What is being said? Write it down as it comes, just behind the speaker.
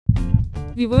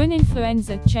The Wuhan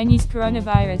influenza, Chinese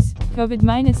coronavirus,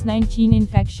 COVID-19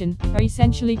 infection, or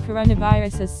essentially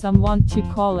coronavirus as some want to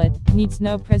call it, needs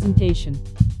no presentation.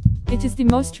 It is the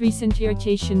most recent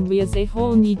irritation we as a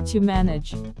whole need to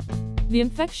manage. The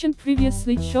infection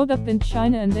previously showed up in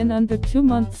China and in under 2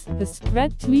 months, has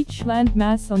spread to each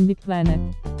landmass on the planet.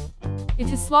 It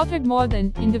has slaughtered more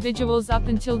than individuals up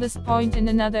until this point, and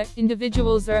another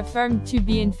individuals are affirmed to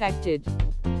be infected.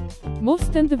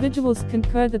 Most individuals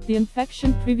concur that the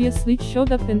infection previously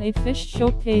showed up in a fish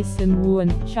showcase in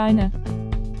Wuhan, China.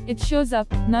 It shows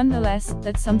up, nonetheless,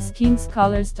 that some scheme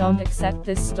scholars don't accept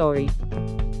this story.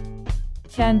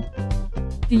 10.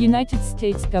 The United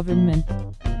States government.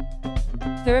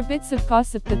 There are bits of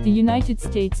gossip that the United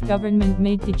States government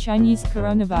made the Chinese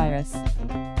coronavirus.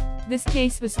 This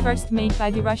case was first made by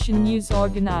the Russian news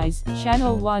organization,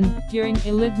 Channel 1, during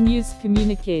a live news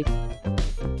communique.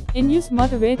 A news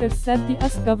moderator said the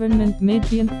US government made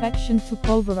the infection to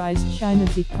pulverize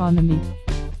China's economy.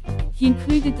 He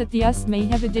included that the US may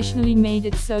have additionally made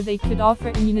it so they could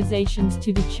offer immunizations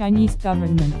to the Chinese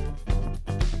government.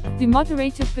 The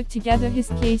moderator put together his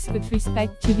case with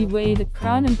respect to the way that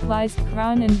crown implies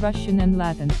crown in Russian and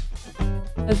Latin.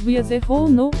 As we as a whole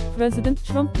know, President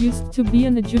Trump used to be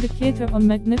an adjudicator on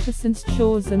magnificent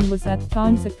shows and was at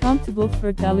times accountable for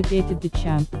a delegated the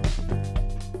champ.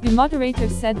 The moderator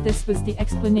said this was the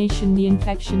explanation the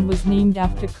infection was named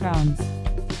after crowns.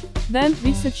 Then,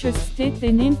 researchers state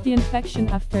they named the infection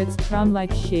after its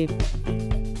crown-like shape.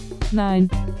 9.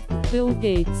 Bill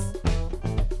Gates.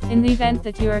 In the event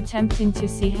that you are attempting to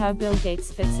see how Bill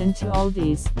Gates fits into all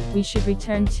these, we should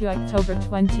return to October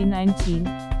 2019.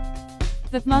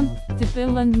 That month, the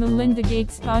Bill and Melinda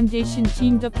Gates Foundation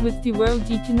teamed up with the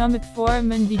World Economic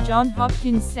Forum and the Johns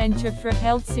Hopkins Center for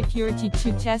Health Security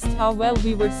to test how well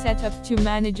we were set up to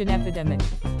manage an epidemic.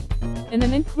 In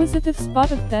an inquisitive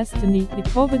spot of destiny, the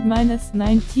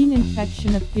COVID-19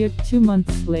 infection appeared 2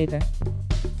 months later.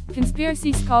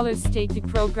 Conspiracy scholars state the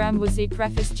program was a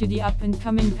preface to the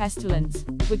up-and-coming pestilence,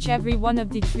 which every one of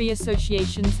the 3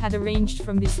 associations had arranged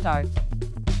from the start.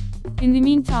 In the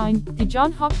meantime, the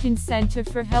Johns Hopkins Center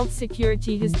for Health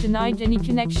Security has denied any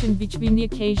connection between the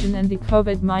occasion and the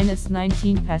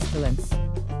COVID-19 pestilence.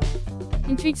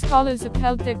 Intrigue scholars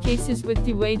upheld their cases with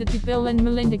the way that the Bill and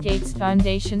Melinda Gates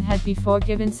Foundation had before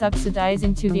given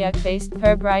subsidizing to the UK-based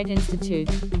Pirbright Institute,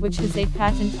 which has a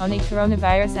patent on a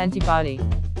coronavirus antibody.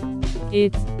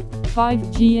 8.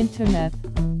 5G Internet.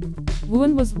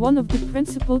 Wuhan was one of the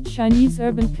principal Chinese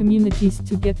urban communities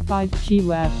to get 5G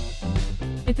web.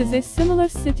 It is a similar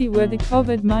city where the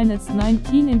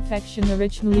COVID-19 infection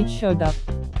originally showed up.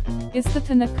 Is that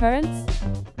an occurrence?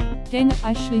 Dana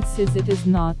Ashley says it is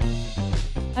not.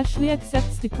 Ashley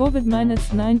accepts the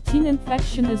COVID-19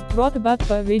 infection is brought about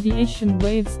by radiation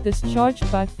waves discharged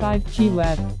by 5G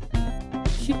web.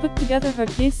 She put together her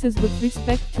cases with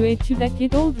respect to a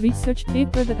 2-decade-old research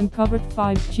paper that uncovered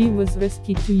 5G was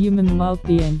risky to human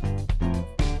well-being.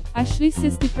 Ashley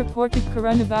says the purported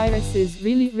coronavirus is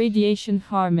really radiation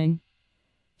harming.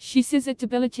 She says it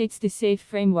debilitates the safe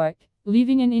framework,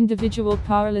 leaving an individual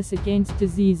powerless against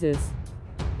diseases.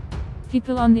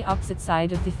 People on the opposite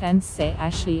side of the fence say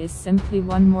Ashley is simply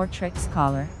one more trick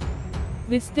scholar.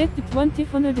 They state the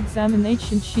 2000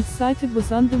 examination she cited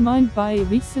was undermined by a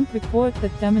recent report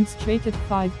that demonstrated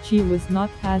 5G was not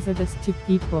hazardous to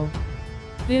people.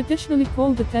 They additionally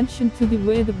called attention to the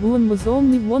way that Wuhan was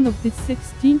only one of the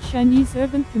 16 Chinese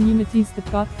urban communities that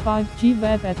got 5G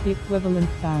web at the equivalent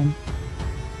time.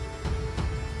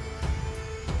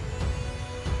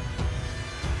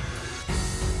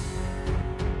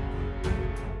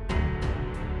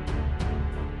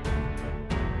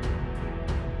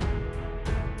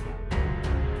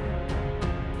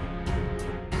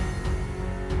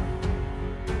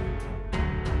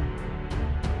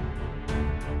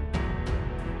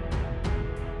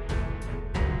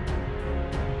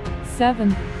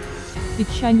 #7. The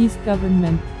Chinese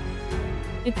government.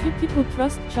 A few people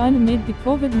trust China made the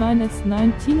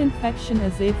COVID-19 infection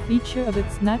as a feature of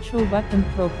its natural weapon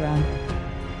program.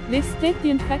 They state the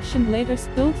infection later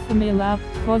spilled from a lab,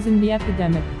 causing the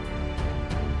epidemic.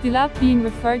 The lab being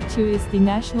referred to is the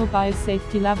National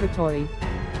Biosafety Laboratory.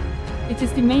 It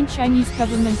is the main Chinese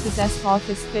government-possessed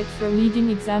office fit for leading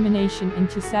examination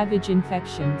into savage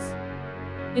infections.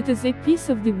 It is a piece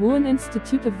of the Wuhan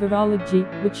Institute of Virology,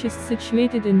 which is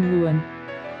situated in Wuhan.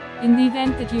 In the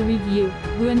event that you review,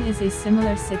 Wuhan is a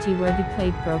similar city where the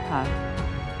plague broke out.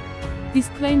 These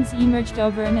claims emerged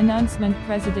over an announcement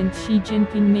President Xi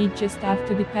Jinping made just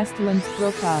after the pestilence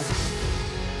broke out.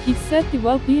 He said the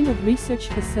well-being of research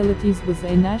facilities was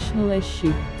a national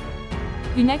issue.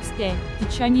 The next day, the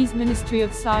Chinese Ministry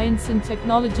of Science and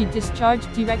Technology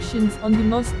discharged directions on the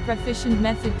most proficient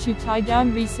method to tie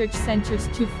down research centers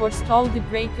to forestall the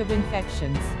break of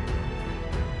infections.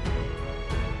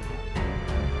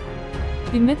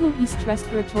 The Middle East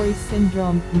Respiratory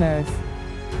Syndrome, MERS.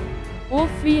 All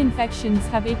three infections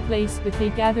have a place with a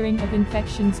gathering of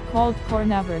infections called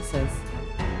coronaviruses.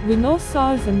 We know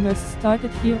SARS and MERS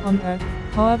started here on Earth,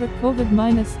 however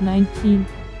COVID-19.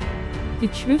 The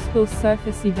truth will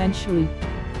surface eventually.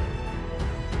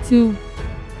 2.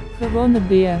 Corona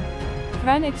Beer.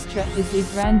 Crown Extra is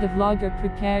a brand of lager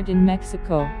prepared in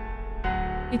Mexico.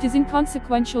 It is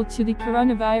inconsequential to the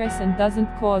coronavirus and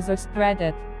doesn't cause or spread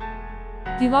it.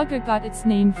 The lager got its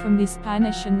name from the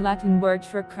Spanish and Latin word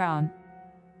for crown.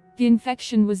 The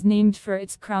infection was named for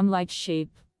its crown-like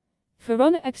shape.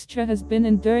 Corona Extra has been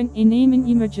enduring a naming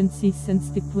emergency since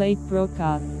the plague broke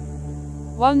out.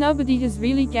 While nobody has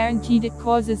really guaranteed it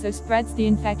causes or spreads the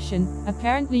infection,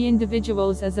 apparently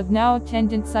individuals as of now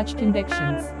attended such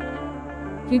convictions.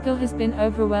 Google has been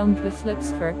overwhelmed with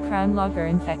slips for crown lager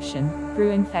infection,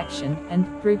 brew infection, and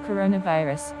brew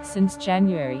coronavirus since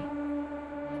January.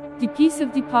 The piece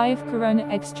of the pie of Corona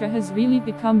Extra has really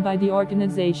become by the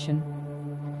organization.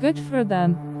 Good for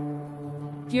them.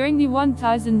 During the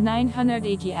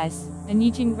 1980s, an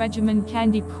eating regimen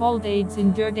candy called AIDS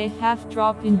endured a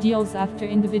half-drop in deals after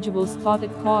individuals thought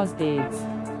it caused AIDS.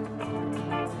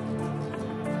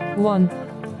 1.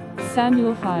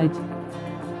 Samuel Hyde.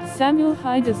 Samuel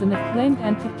Hyde is an acclaimed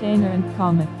entertainer and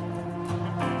comic.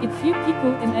 If few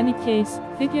people in any case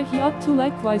figure he ought to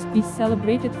likewise be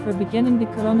celebrated for beginning the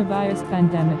coronavirus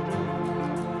pandemic.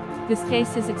 This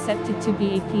case is accepted to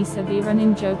be a piece of a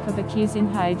running joke of accusing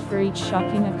Hyde for each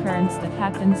shocking occurrence that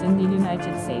happens in the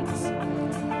United States.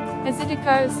 As it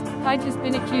occurs, Hyde has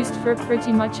been accused for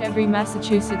pretty much every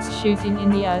Massachusetts shooting in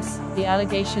the US. The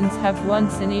allegations have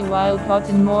once in a while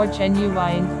gotten more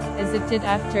genuine, as it did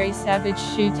after a savage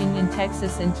shooting in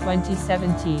Texas in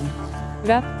 2017.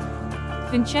 Rep.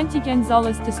 Vincente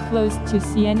Gonzalez disclosed to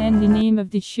CNN the name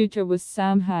of the shooter was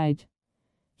Sam Hyde.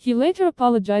 He later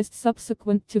apologized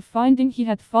subsequent to finding he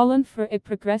had fallen for a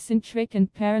progressing trick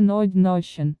and paranoid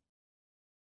notion.